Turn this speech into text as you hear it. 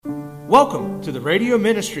Welcome to the radio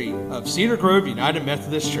ministry of Cedar Grove United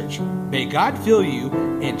Methodist Church. May God fill you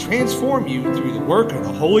and transform you through the work of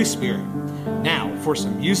the Holy Spirit. Now for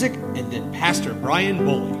some music and then Pastor Brian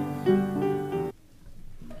Bully.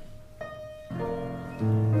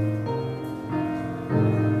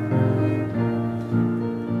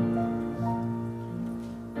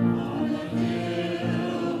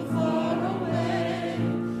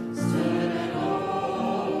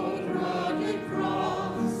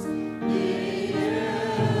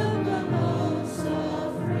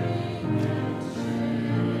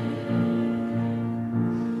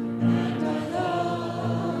 And I love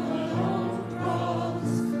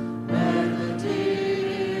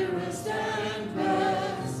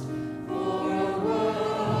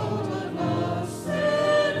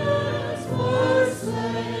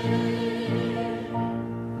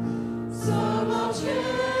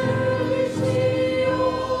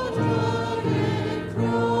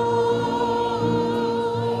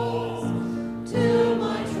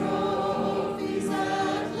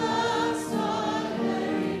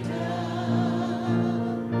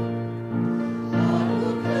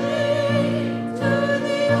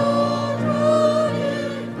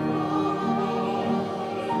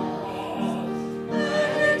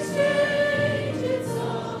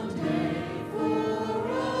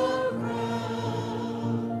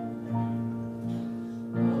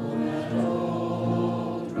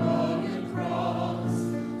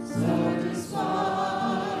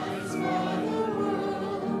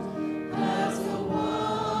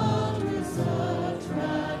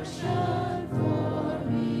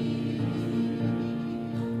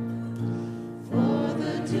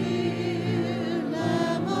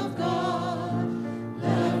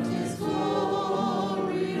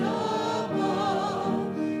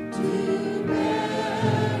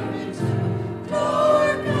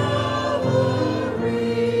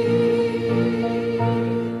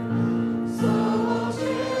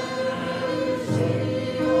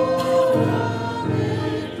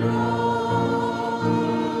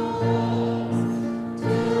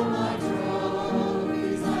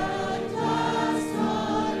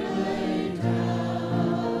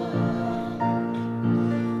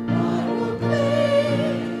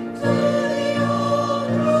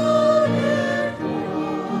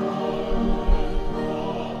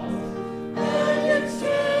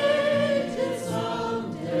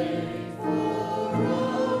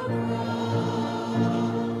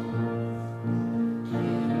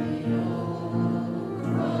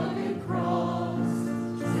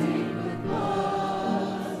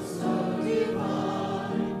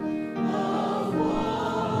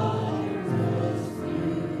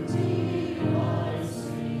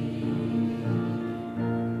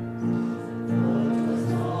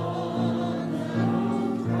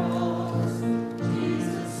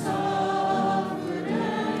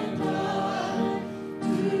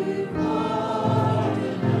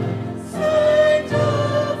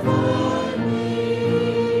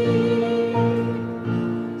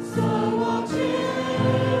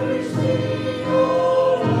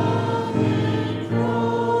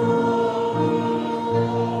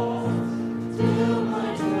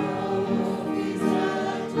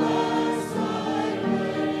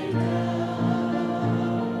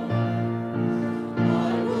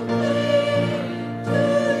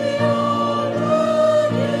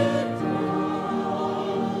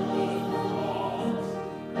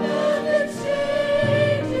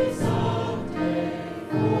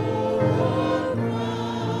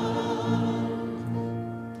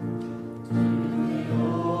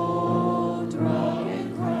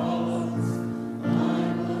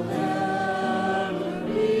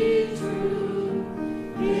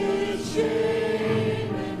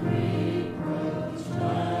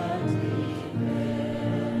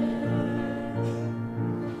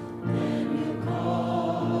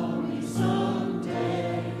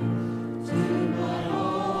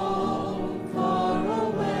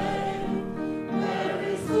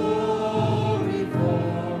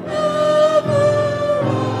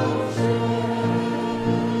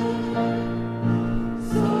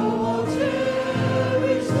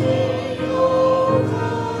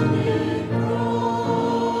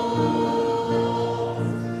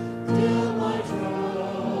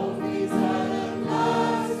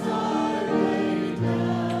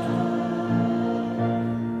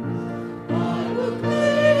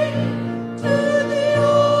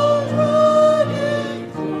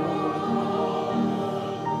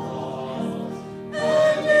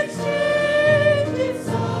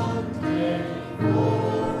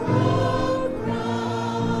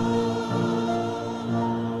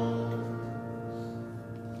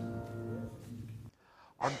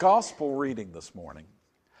gospel reading this morning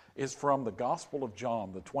is from the Gospel of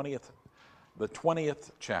John, the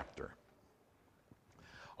 20th chapter.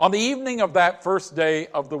 On the evening of that first day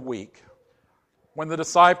of the week, when the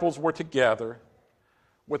disciples were together,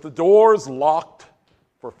 with the doors locked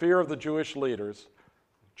for fear of the Jewish leaders,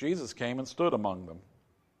 Jesus came and stood among them.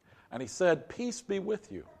 And he said, "Peace be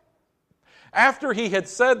with you." After he had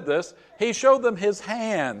said this, he showed them his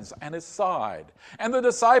hands and his side. And the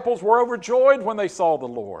disciples were overjoyed when they saw the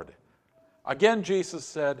Lord. Again, Jesus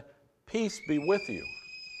said, "Peace be with you.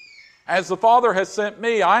 As the Father has sent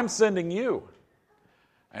me, I'm sending you."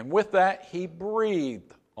 And with that, he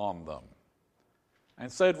breathed on them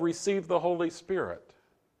and said, "Receive the Holy Spirit.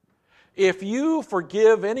 If you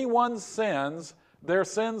forgive anyone's sins, their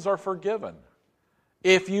sins are forgiven.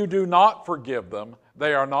 If you do not forgive them,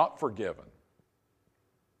 they are not forgiven."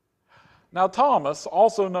 Now Thomas,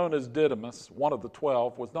 also known as Didymus, one of the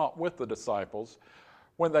 12, was not with the disciples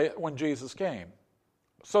when Jesus came.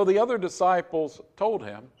 So the other disciples told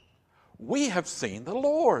him, "We have seen the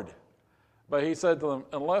Lord." But he said to them,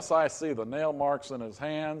 "Unless I see the nail marks in his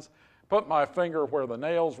hands, put my finger where the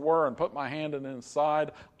nails were, and put my hand in his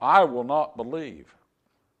side, I will not believe."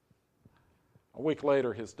 A week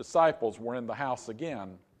later, his disciples were in the house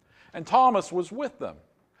again, and Thomas was with them.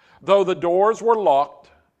 Though the doors were locked,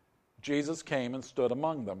 Jesus came and stood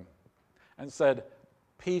among them and said,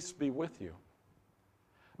 "Peace be with you."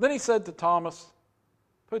 Then he said to Thomas,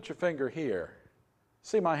 "Put your finger here.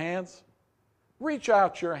 See my hands? Reach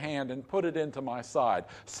out your hand and put it into my side.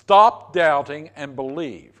 Stop doubting and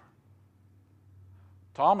believe."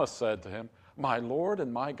 Thomas said to him, "My Lord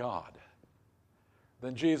and my God."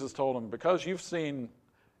 Then Jesus told him, "Because you've seen,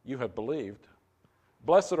 you have believed.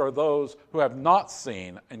 Blessed are those who have not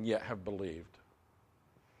seen and yet have believed."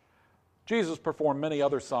 Jesus performed many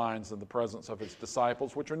other signs in the presence of his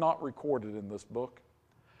disciples, which are not recorded in this book.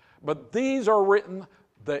 But these are written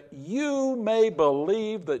that you may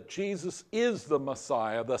believe that Jesus is the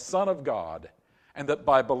Messiah, the Son of God, and that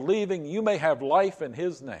by believing you may have life in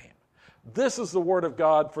his name. This is the word of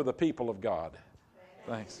God for the people of God.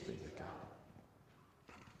 Thanks be to God.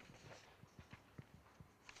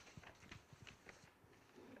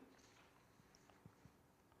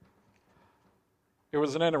 It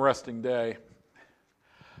was an interesting day.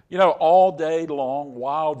 You know, all day long,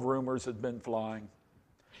 wild rumors had been flying.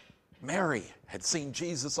 Mary had seen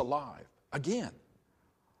Jesus alive again.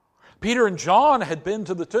 Peter and John had been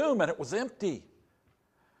to the tomb and it was empty.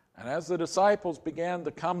 And as the disciples began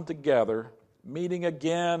to come together, meeting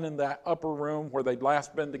again in that upper room where they'd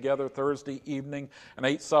last been together Thursday evening and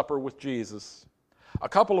ate supper with Jesus, a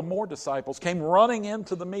couple of more disciples came running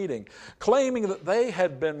into the meeting, claiming that they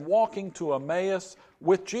had been walking to Emmaus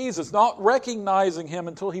with Jesus, not recognizing him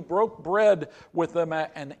until he broke bread with them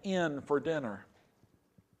at an inn for dinner.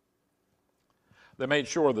 They made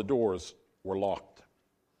sure the doors were locked.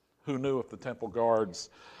 Who knew if the temple guards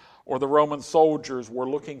or the Roman soldiers were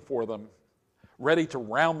looking for them, ready to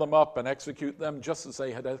round them up and execute them just as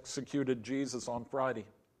they had executed Jesus on Friday?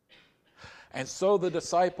 And so the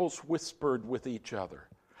disciples whispered with each other,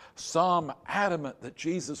 some adamant that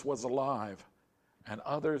Jesus was alive, and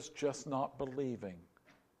others just not believing.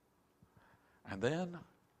 And then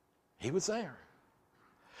he was there.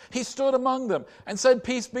 He stood among them and said,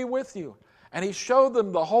 "Peace be with you." And he showed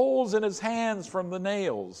them the holes in his hands from the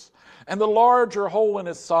nails, and the larger hole in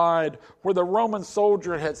his side where the Roman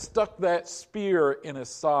soldier had stuck that spear in his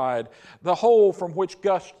side, the hole from which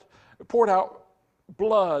poured out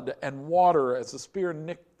blood and water as the spear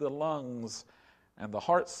nicked the lungs and the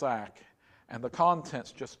heart sac, and the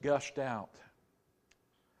contents just gushed out.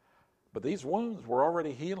 But these wounds were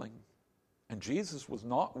already healing, and Jesus was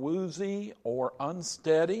not woozy or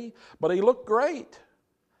unsteady, but he looked great.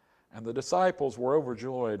 And the disciples were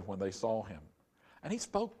overjoyed when they saw him. And he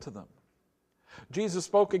spoke to them. Jesus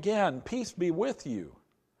spoke again, "Peace be with you.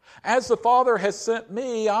 As the Father has sent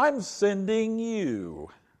me, I'm sending you."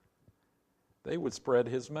 They would spread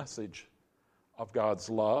his message of God's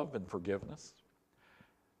love and forgiveness.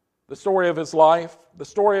 The story of his life, the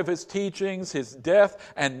story of his teachings, his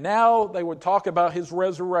death, and now they would talk about his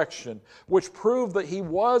resurrection, which proved that he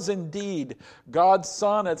was indeed God's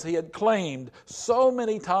Son as he had claimed so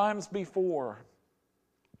many times before.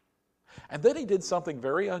 And then he did something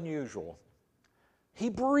very unusual. He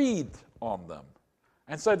breathed on them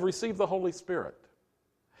and said, "Receive the Holy Spirit."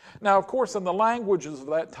 Now, of course, in the languages of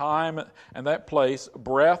that time and that place,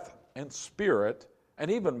 breath and spirit and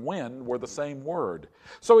even wind were the same word.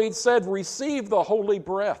 So he said, "Receive the holy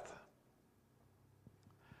breath."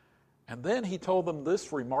 And then he told them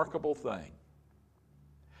this remarkable thing.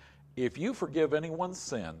 If you forgive anyone's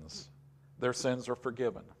sins, their sins are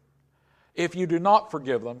forgiven. If you do not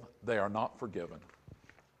forgive them, they are not forgiven.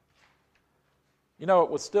 You know,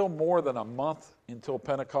 it was still more than a month until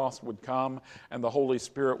Pentecost would come and the Holy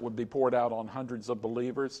Spirit would be poured out on hundreds of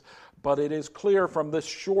believers. But it is clear from this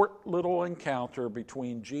short little encounter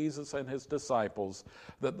between Jesus and his disciples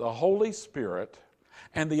that the Holy Spirit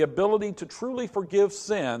and the ability to truly forgive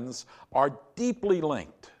sins are deeply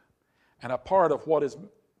linked and a part of what is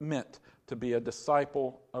meant to be a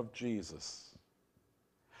disciple of Jesus.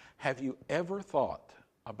 Have you ever thought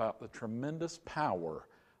about the tremendous power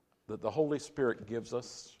that the Holy Spirit gives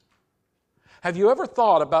us? Have you ever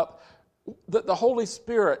thought about that the Holy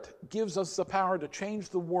Spirit gives us the power to change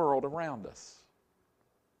the world around us?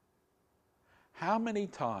 How many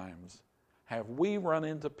times have we run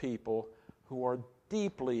into people who are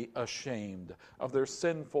deeply ashamed of their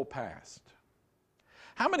sinful past?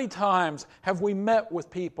 How many times have we met with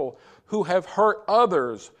people who have hurt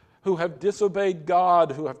others, who have disobeyed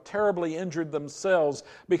God, who have terribly injured themselves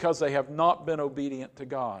because they have not been obedient to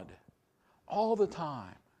God? All the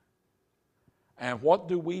time. And what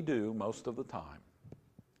do we do most of the time?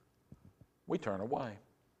 We turn away.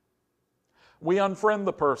 We unfriend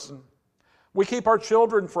the person. We keep our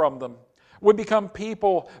children from them. We become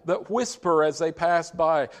people that whisper as they pass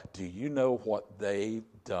by, "Do you know what they've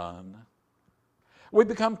done?" We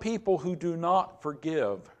become people who do not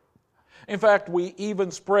forgive. In fact, we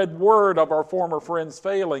even spread word of our former friends'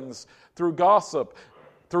 failings through gossip,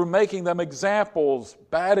 through making them examples,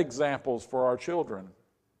 bad examples for our children.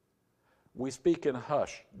 We speak in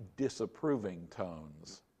hushed, disapproving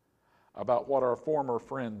tones about what our former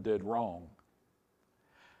friend did wrong.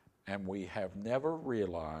 And we have never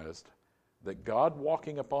realized that God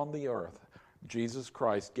walking upon the earth, Jesus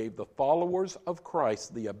Christ, gave the followers of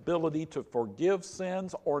Christ the ability to forgive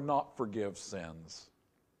sins or not forgive sins.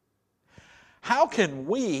 How can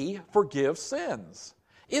we forgive sins?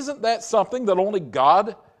 Isn't that something that only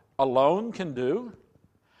God alone can do?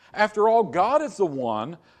 After all, God is the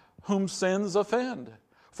one whom sins offend.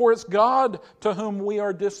 For it's God to whom we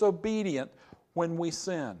are disobedient when we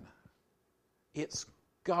sin. It's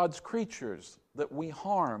God's creatures that we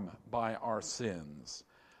harm by our sins.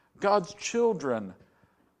 God's children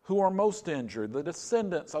who are most injured, the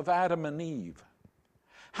descendants of Adam and Eve.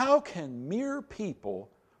 How can mere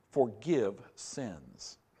people forgive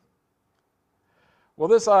sins? Well,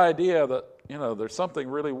 this idea that, there's something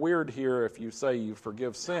really weird here if you say you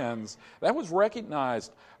forgive sins, that was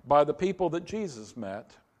recognized by the people that Jesus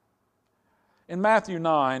met. In Matthew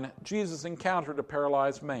 9, Jesus encountered a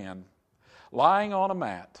paralyzed man lying on a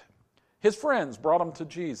mat. His friends brought him to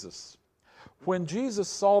Jesus. When Jesus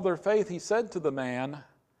saw their faith, he said to the man,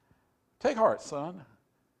 "Take heart, son,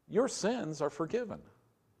 your sins are forgiven."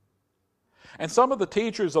 And some of the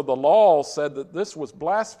teachers of the law said that this was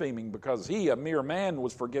blaspheming because he, a mere man,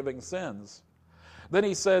 was forgiving sins. Then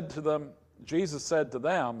Jesus said to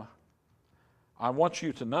them, "I want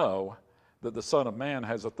you to know that the Son of Man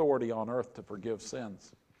has authority on earth to forgive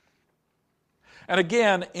sins." And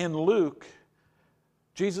again, in Luke,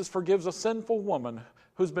 Jesus forgives a sinful woman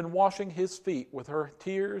who's been washing his feet with her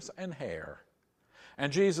tears and hair.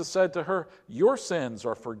 And Jesus said to her, "Your sins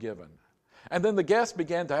are forgiven." And then the guests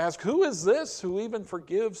began to ask, "Who is this who even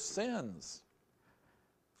forgives sins?"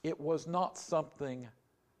 It was not something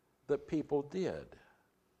that people did.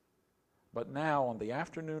 But now, on the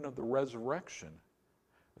afternoon of the resurrection,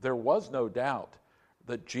 there was no doubt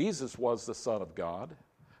that Jesus was the Son of God,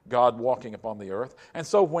 God walking upon the earth. And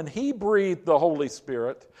so when he breathed the Holy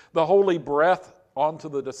Spirit, the holy breath, onto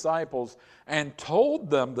the disciples and told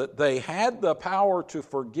them that they had the power to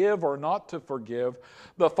forgive or not to forgive,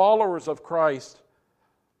 the followers of Christ,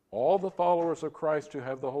 all the followers of Christ who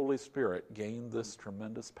have the Holy Spirit, gained this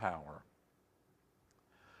tremendous power.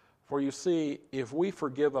 For you see, if we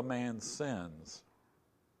forgive a man's sins,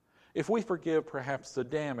 if we forgive perhaps the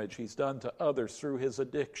damage he's done to others through his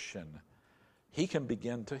addiction, he can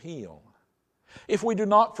begin to heal. If we do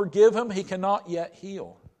not forgive him, he cannot yet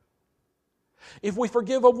heal. If we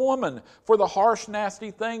forgive a woman for the harsh,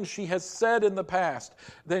 nasty things she has said in the past,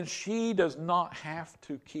 then she does not have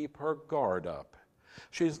to keep her guard up.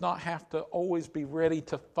 She does not have to always be ready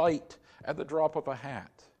to fight at the drop of a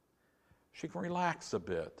hat. She can relax a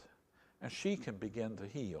bit, and she can begin to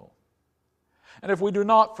heal. And if we do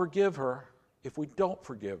not forgive her, if we don't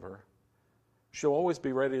forgive her, she'll always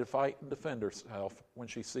be ready to fight and defend herself when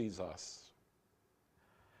she sees us.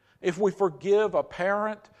 If we forgive a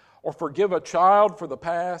parent or forgive a child for the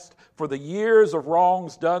past, for the years of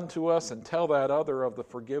wrongs done to us, and tell that other of the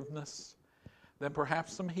forgiveness, then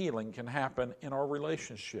perhaps some healing can happen in our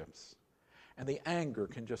relationships, and the anger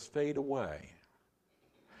can just fade away.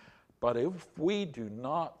 But if we do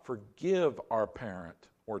not forgive our parent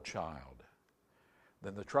or child,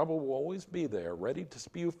 then the trouble will always be there, ready to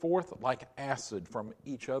spew forth like acid from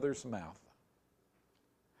each other's mouth.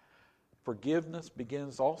 Forgiveness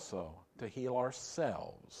begins also to heal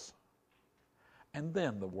ourselves and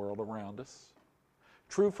then the world around us.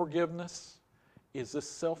 True forgiveness is this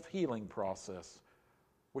self-healing process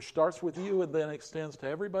which starts with you and then extends to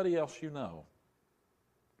everybody else you know.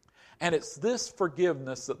 And it's this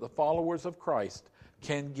forgiveness that the followers of Christ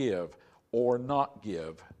can give or not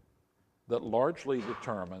give that largely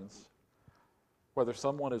determines whether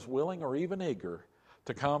someone is willing or even eager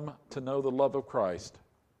to come to know the love of Christ,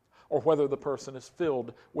 or whether the person is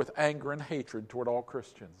filled with anger and hatred toward all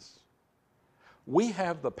Christians. We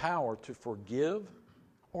have the power to forgive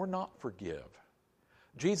or not forgive.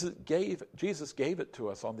 Jesus gave it to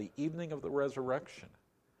us on the evening of the resurrection,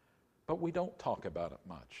 but we don't talk about it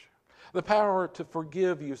much. The power to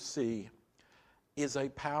forgive, you see, is a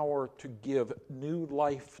power to give new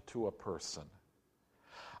life to a person,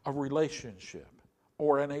 a relationship,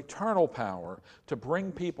 or an eternal power to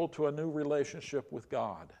bring people to a new relationship with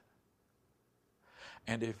God.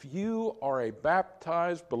 And if you are a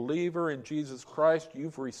baptized believer in Jesus Christ,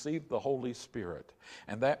 you've received the Holy Spirit.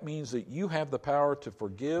 And that means that you have the power to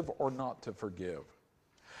forgive or not to forgive.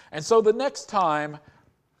 And so the next time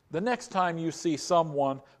you see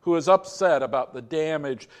someone who is upset about the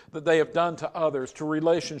damage that they have done to others, to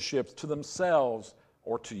relationships, to themselves,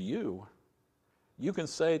 or to you, you can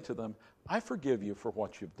say to them, I forgive you for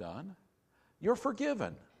what you've done. You're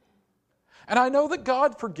forgiven. And I know that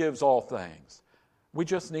God forgives all things. We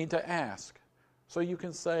just need to ask. So you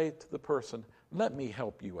can say to the person, let me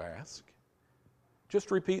help you ask.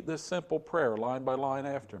 Just repeat this simple prayer line by line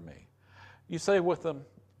after me. You say with them,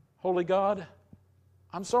 Holy God,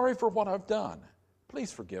 I'm sorry for what I've done.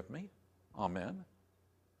 Please forgive me. Amen.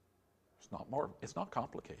 It's not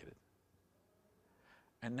complicated.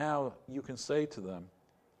 And now you can say to them,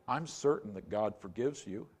 I'm certain that God forgives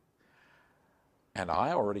you, and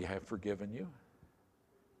I already have forgiven you.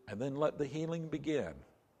 And then let the healing begin.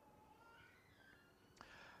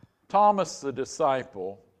 Thomas, the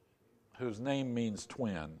disciple, whose name means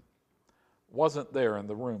twin, wasn't there in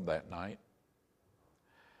the room that night.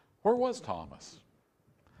 Where was Thomas?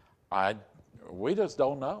 We just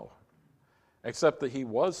don't know, except that he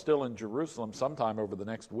was still in Jerusalem sometime over the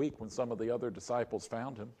next week when some of the other disciples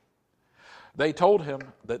found him. They told him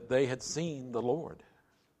that they had seen the Lord.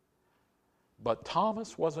 But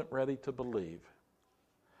Thomas wasn't ready to believe.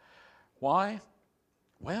 Why?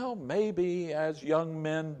 Well, maybe as young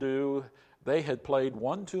men do, they had played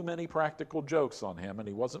one too many practical jokes on him and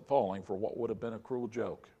he wasn't falling for what would have been a cruel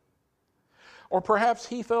joke. Or perhaps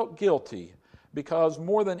he felt guilty because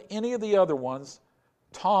more than any of the other ones,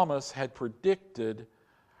 Thomas had predicted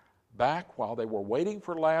back while they were waiting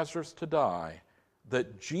for Lazarus to die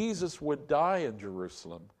that Jesus would die in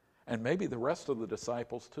Jerusalem and maybe the rest of the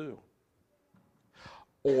disciples too.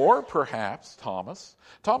 Or perhaps Thomas,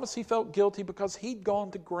 he felt guilty because he'd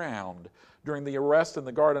gone to ground during the arrest in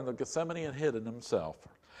the Garden of Gethsemane and hidden himself.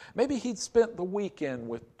 Maybe he'd spent the weekend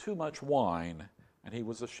with too much wine and he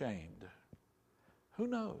was ashamed. Who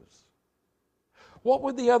knows? What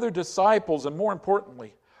would the other disciples, and more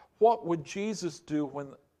importantly, what would Jesus do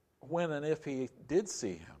when and if he did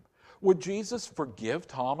see him? Would Jesus forgive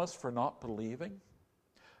Thomas for not believing?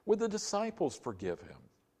 Would the disciples forgive him?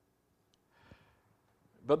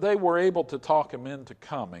 But they were able to talk him into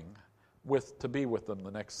coming to be with them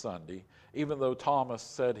the next Sunday, even though Thomas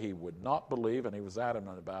said he would not believe and he was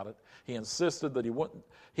adamant about it. He insisted that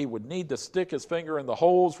he would need to stick his finger in the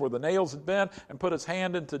holes where the nails had been and put his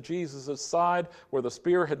hand into Jesus' side where the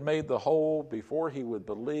spear had made the hole before he would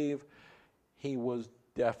believe. He was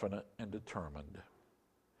definite and determined.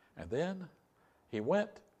 And then he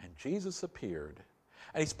went and Jesus appeared.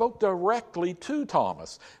 And he spoke directly to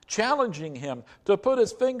Thomas, challenging him to put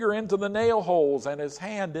his finger into the nail holes and his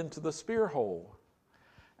hand into the spear hole.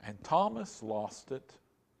 And Thomas lost it.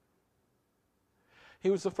 He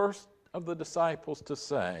was the first of the disciples to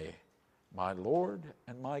say, my Lord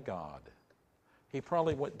and my God. He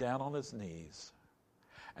probably went down on his knees.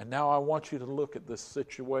 And now I want you to look at this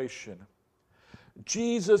situation.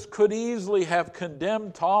 Jesus could easily have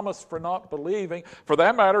condemned Thomas for not believing. For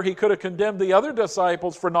that matter, he could have condemned the other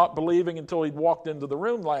disciples for not believing until he'd walked into the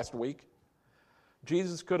room last week.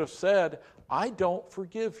 Jesus could have said, I don't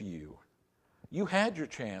forgive you. You had your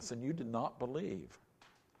chance and you did not believe.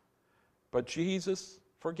 But Jesus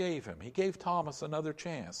forgave him. He gave Thomas another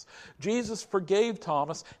chance. Jesus forgave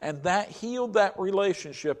Thomas, and that healed that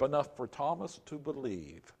relationship enough for Thomas to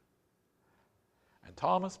believe. And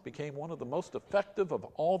Thomas became one of the most effective of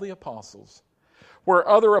all the apostles. Where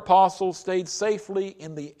other apostles stayed safely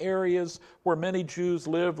in the areas where many Jews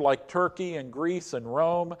lived, like Turkey and Greece and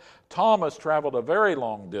Rome, Thomas traveled a very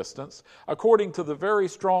long distance. According to the very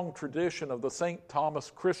strong tradition of the St. Thomas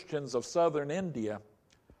Christians of southern India,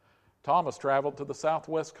 Thomas traveled to the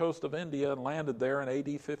southwest coast of India and landed there in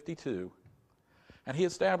AD 52. And he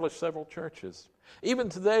established several churches. Even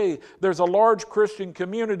today, there's a large Christian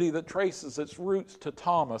community that traces its roots to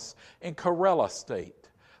Thomas in Kerala state,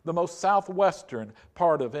 the most southwestern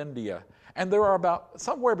part of India. And there are about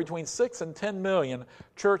somewhere between 6 and 10 million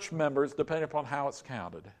church members, depending upon how it's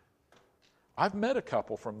counted. I've met a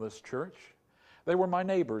couple from this church. They were my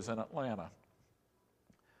neighbors in Atlanta.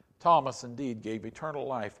 Thomas indeed gave eternal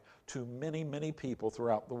life to many, many people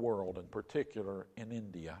throughout the world, in particular in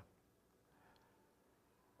India.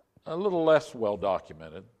 A little less well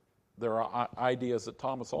documented, there are ideas that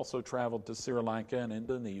Thomas also traveled to Sri Lanka and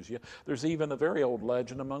Indonesia. There's even a very old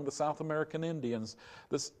legend among the South American Indians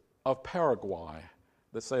of Paraguay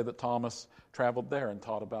that say that Thomas traveled there and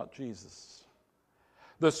taught about Jesus.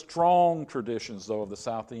 The strong traditions, though, of the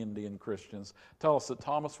South Indian Christians tell us that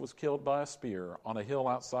Thomas was killed by a spear on a hill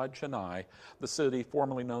outside Chennai, the city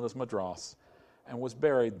formerly known as Madras, and was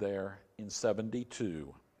buried there in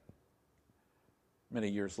 72. Many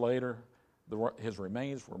years later, his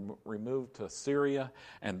remains were removed to Syria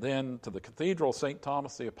and then to the Cathedral of St.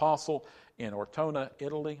 Thomas the Apostle in Ortona,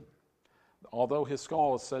 Italy, although his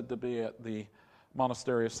skull is said to be at the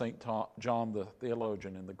monastery of St. John the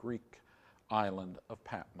Theologian in the Greek island of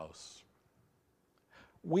Patmos.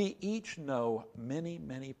 We each know many,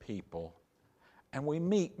 many people, and we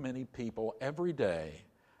meet many people every day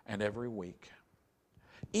and every week.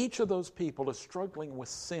 Each of those people is struggling with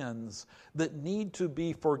sins that need to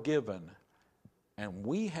be forgiven. And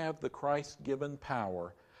we have the Christ-given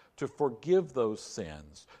power to forgive those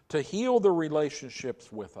sins, to heal the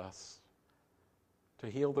relationships with us, to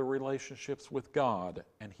heal the relationships with God,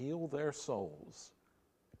 and heal their souls.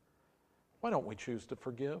 Why don't we choose to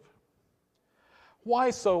forgive?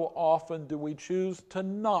 Why so often do we choose to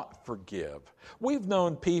not forgive? We've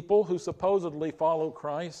known people who supposedly follow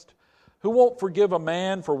Christ who won't forgive a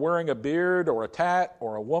man for wearing a beard or a tat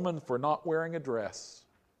or a woman for not wearing a dress.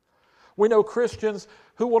 We know Christians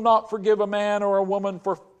who will not forgive a man or a woman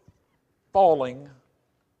for falling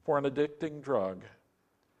for an addicting drug.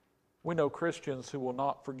 We know Christians who will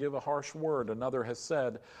not forgive a harsh word another has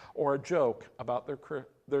said or a joke about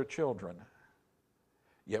their children.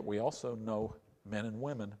 Yet we also know men and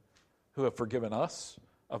women who have forgiven us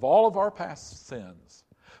of all of our past sins,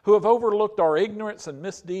 who have overlooked our ignorance and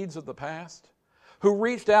misdeeds of the past, who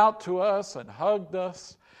reached out to us and hugged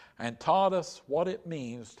us and taught us what it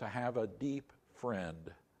means to have a deep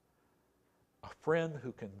friend, a friend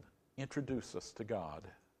who can introduce us to God.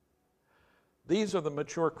 These are the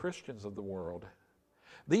mature Christians of the world.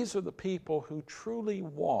 These are the people who truly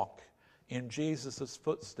walk in Jesus'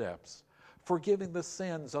 footsteps, forgiving the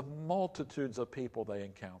sins of multitudes of people they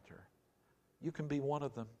encounter. You can be one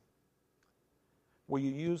of them. Will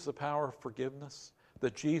you use the power of forgiveness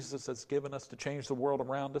that Jesus has given us to change the world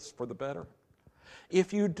around us for the better?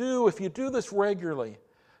 If you do this regularly,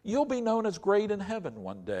 you'll be known as great in heaven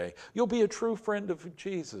one day. You'll be a true friend of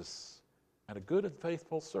Jesus and a good and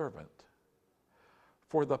faithful servant.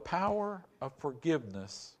 For the power of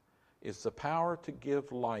forgiveness is the power to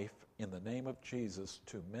give life in the name of Jesus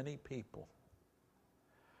to many people.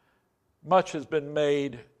 Much has been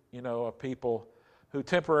made, of people who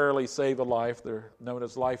temporarily save a life. They're known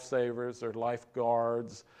as lifesavers, they're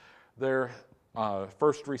lifeguards, they're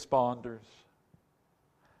first responders.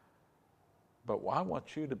 But I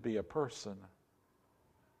want you to be a person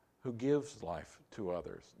who gives life to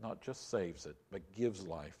others, not just saves it, but gives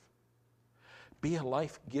life. Be a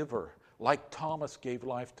life giver, like Thomas gave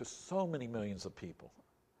life to so many millions of people.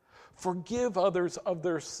 Forgive others of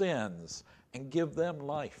their sins and give them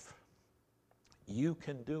life. You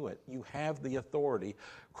can do it. You have the authority.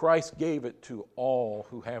 Christ gave it to all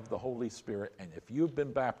who have the Holy Spirit, and if you've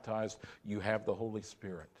been baptized, you have the Holy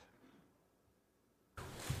Spirit.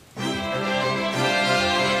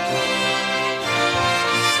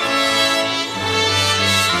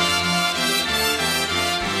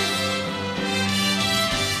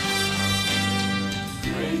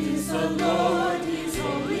 Praise the Lord, He's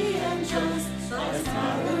holy and just. His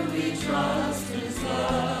power we trust, His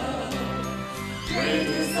love.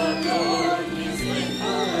 Praise the Lord, He's faithful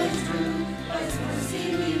and true. His mercy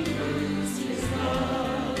we proves His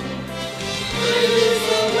love. Praise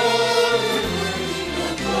the Lord and worthy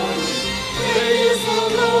of glory. Praise the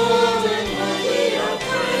Lord and worthy of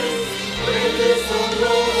praise. Praise the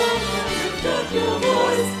Lord and lift up your voice.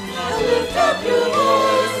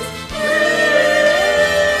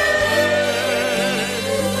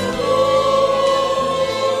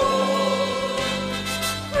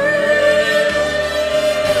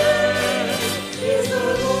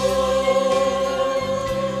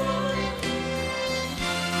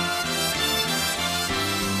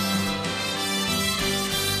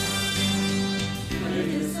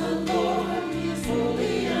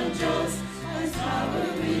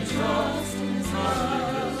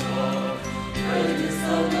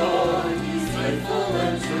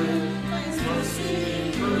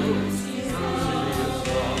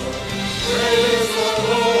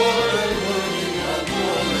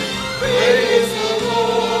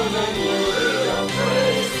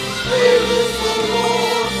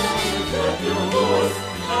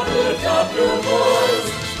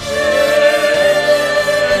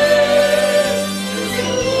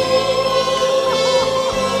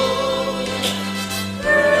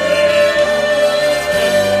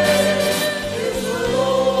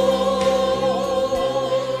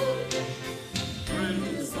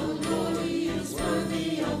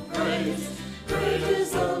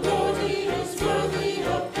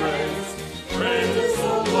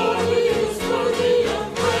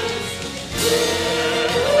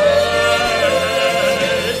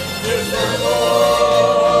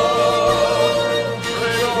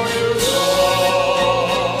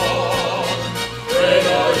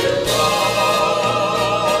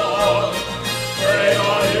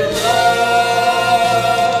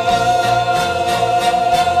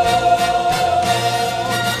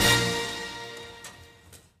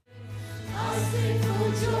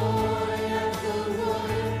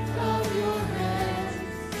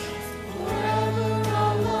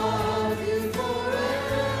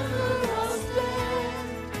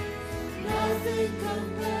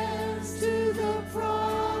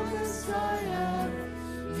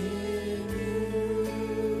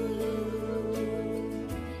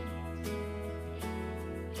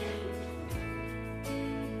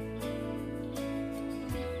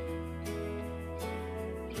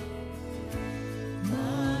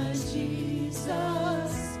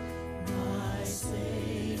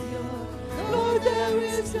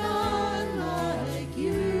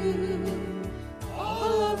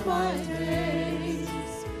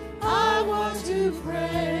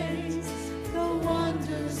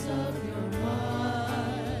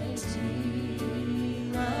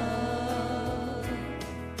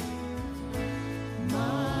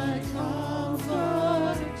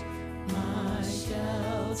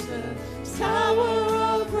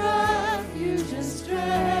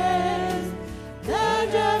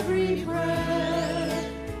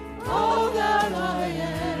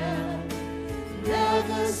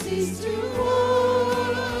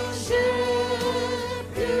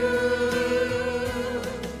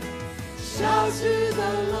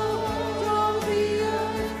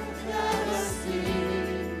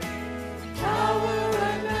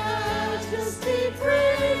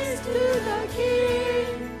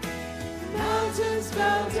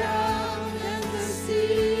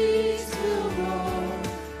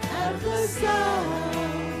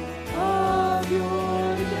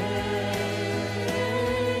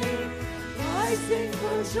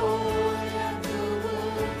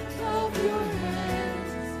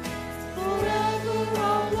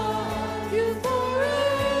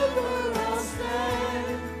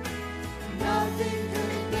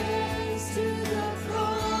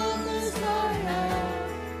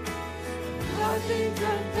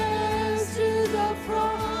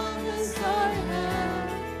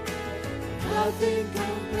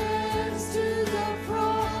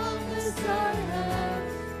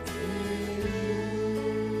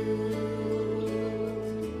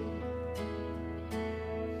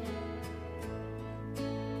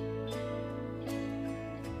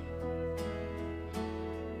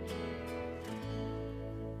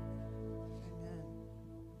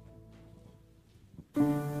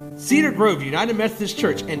 Cedar Grove United Methodist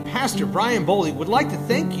Church and Pastor Brian Boley would like to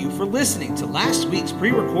thank you for listening to last week's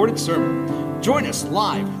pre-recorded sermon. Join us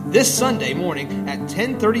live this Sunday morning at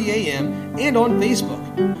 10:30 a.m. and on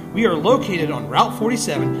Facebook. We are located on Route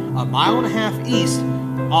 47, a mile and a half east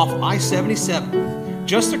off I-77,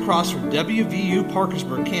 just across from WVU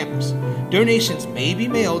Parkersburg campus. Donations may be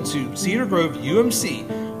mailed to Cedar Grove UMC,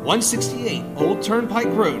 168 Old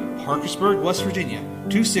Turnpike Road, Parkersburg, West Virginia,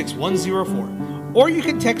 26104. Or you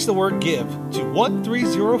can text the word GIVE to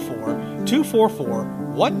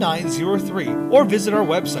 1304-244-1903 or visit our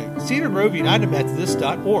website,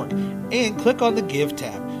 cedargroveunitedmethodist.org, and click on the Give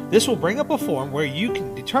tab. This will bring up a form where you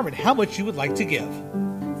can determine how much you would like to give.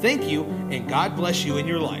 Thank you, and God bless you in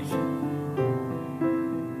your life.